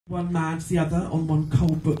One man to the other on one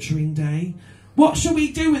cold butchering day. What shall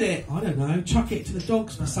we do with it? I don't know. Chuck it to the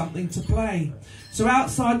dogs for something to play. So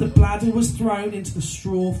outside the bladder was thrown into the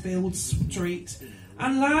straw-filled street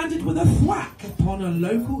and landed with a thwack upon a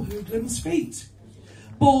local hoodlum's feet.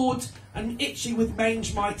 Bored and itching with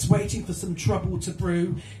mange mites waiting for some trouble to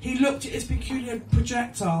brew, he looked at his peculiar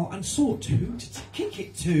projectile and sought who to kick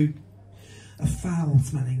it to. A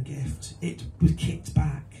foul-smelling gift, it was kicked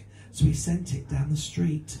back, so he sent it down the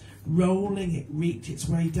street. Rolling, it reeked its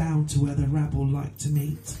way down to where the rabble liked to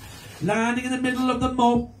meet. Landing in the middle of the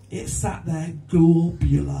mob, it sat there,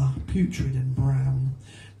 globular, putrid and brown,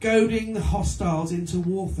 goading the hostiles into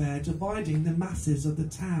warfare, dividing the masses of the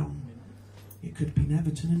town. It could be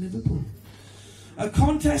Everton and Liverpool. A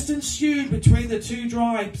contest ensued between the two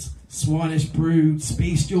tribes, swinish broods,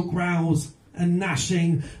 bestial growls, and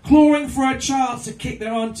gnashing, clawing for a chance to kick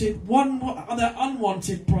their unwanted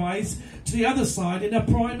prize to the other side in a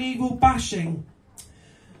primeval bashing.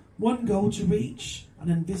 One goal to reach,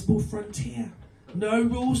 an invisible frontier. No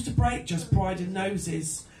rules to break, just pride and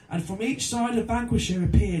noses. And from each side a vanquisher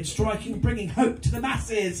appeared, striking, bringing hope to the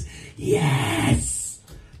masses. Yes!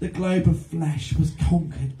 The globe of flesh was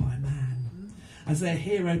conquered by man, as their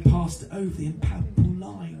hero passed over the impalpable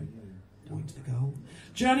line. Point to the goal.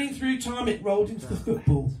 Journeying through time, it rolled into the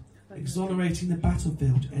football, exonerating the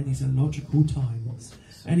battlefield in these illogical times.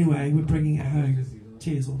 Anyway, we're bringing it home.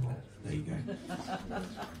 Tears or not. There you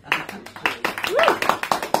go.